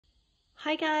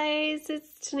Hi guys,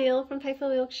 it's Tennille from Playful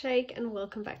Milkshake and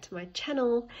welcome back to my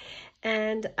channel.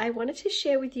 And I wanted to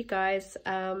share with you guys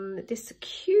this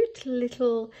cute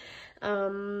little,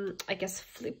 I guess,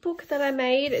 flip book that I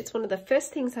made. It's one of the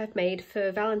first things I've made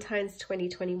for Valentine's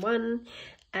 2021.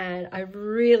 And I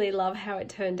really love how it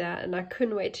turned out, and I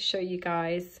couldn't wait to show you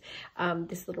guys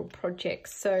this little project.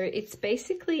 So it's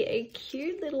basically a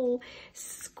cute little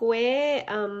square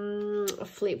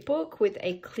flip book with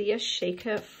a clear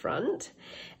shaker front,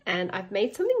 and I've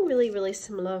made something really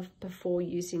similar before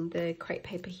using the Crepe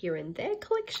Paper Here and There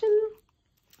collection.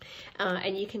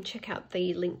 And you can check out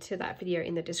the link to that video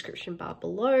in the description bar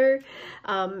below.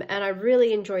 And I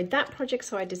really enjoyed that project,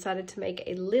 so I decided to make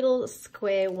a little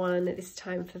square one this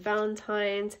time for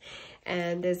Valentine's.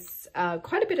 And there's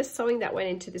quite a bit of sewing that went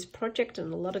into this project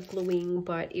and a lot of gluing,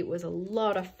 but it was a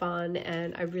lot of fun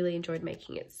and I really enjoyed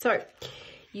making it. So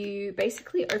you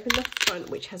basically open the front,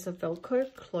 which has a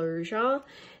Velcro closure,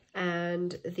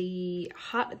 and the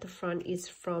heart at the front is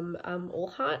from All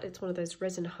Heart. It's one of those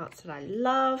resin hearts that I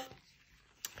love.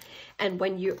 And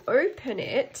when you open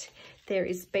it, there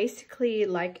is basically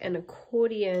like an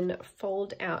accordion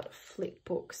fold out flip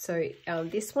book. So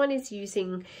this one is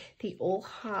using the All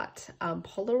Heart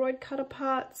Polaroid cutter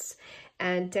parts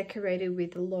and decorated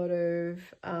with a lot of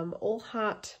All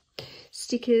Heart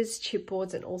stickers,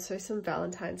 chipboards, and also some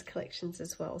Valentine's collections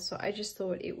as well. So I just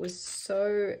thought it was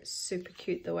so super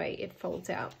cute the way it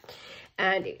folds out,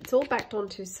 and it's all backed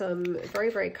onto some very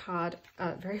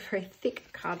thick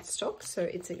cardstock. So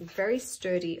it's a very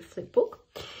sturdy flip book.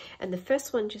 And the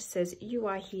first one just says "You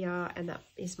Are Here," and that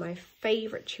is my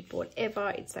favorite chipboard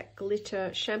ever. It's that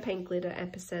glitter, champagne glitter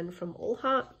ampersand from All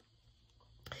Heart.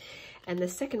 And the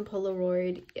second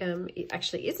Polaroid, it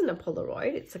actually isn't a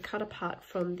Polaroid, it's a cut apart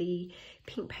from the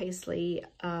Pink Paisley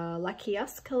Lucky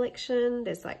Us collection.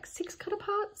 There's like 6 cut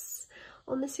aparts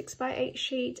on the 6x8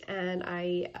 sheet, and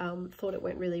I thought it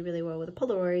went really well with the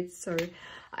Polaroids, so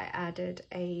I added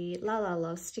a La La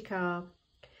Love sticker,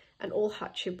 an All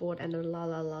Heart chipboard, and a La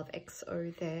La Love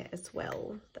XO there as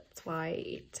well. That's why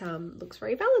it looks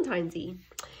very Valentine's-y.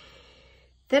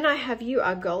 Then I have You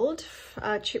Are Gold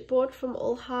chipboard from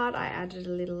All Heart. I added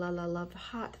a little La La Love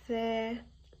heart there.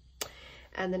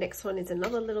 And the next one is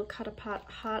another little cut apart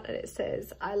heart, and it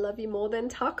says "I love you more than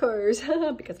tacos,"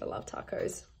 because I love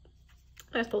tacos.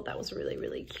 I thought that was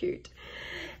really cute.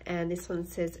 And this one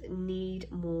says "Need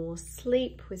More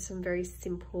Sleep," with some very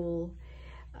simple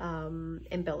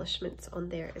embellishments on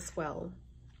there as well.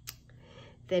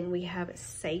 Then we have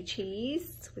Say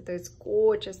Cheese with those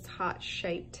gorgeous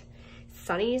heart-shaped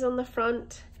sunnies on the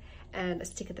front, and a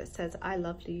sticker that says "I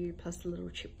love you," plus a little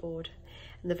chipboard.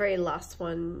 And the very last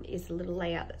one is a little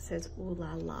layout that says "Ooh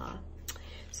La La."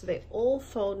 So they all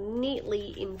fold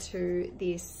neatly into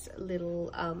this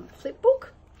little flip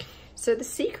book. So the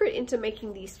secret into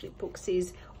making these flip books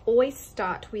is always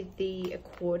start with the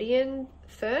accordion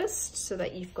first, so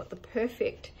that you've got the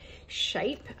perfect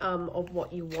shape of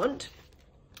what you want.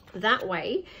 That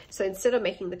way, so instead of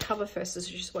making the cover first,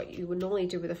 which is what you would normally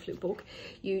do with a flip book,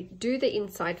 you do the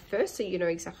inside first, so you know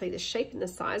exactly the shape and the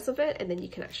size of it, and then you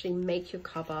can actually make your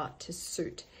cover to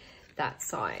suit that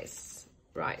size.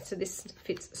 Right, so this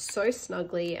fits so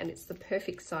snugly, and it's the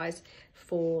perfect size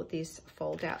for this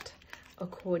fold out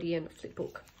accordion flip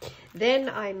book. Then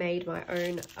I made my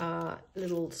own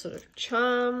little sort of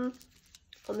charm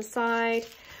on the side.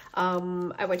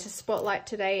 I went to Spotlight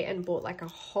today and bought like a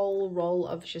whole roll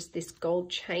of just this gold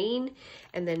chain,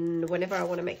 and then whenever I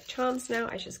want to make charms now,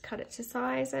 I just cut it to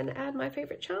size and add my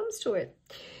favorite charms to it.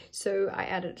 So I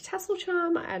added a tassel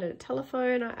charm, I added a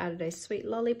telephone, I added a sweet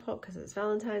lollipop because it's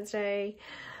Valentine's Day.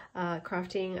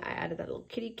 Crafting, I added that little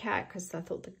kitty cat because I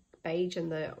thought the beige and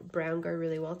the brown go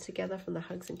really well together from the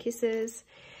hugs and kisses.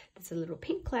 There's a little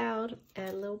pink cloud and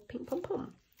a little pink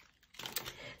pom-pom.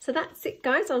 So that's it,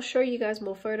 guys. I'll show you guys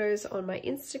more photos on my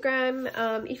Instagram.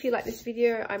 If you like this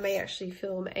video, I may actually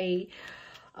film a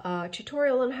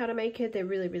tutorial on how to make it. They're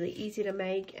really easy to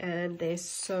make, and they're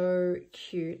so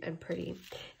cute and pretty.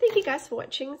 Thank you guys for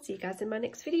watching. See you guys in my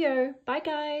next video. Bye,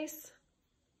 guys.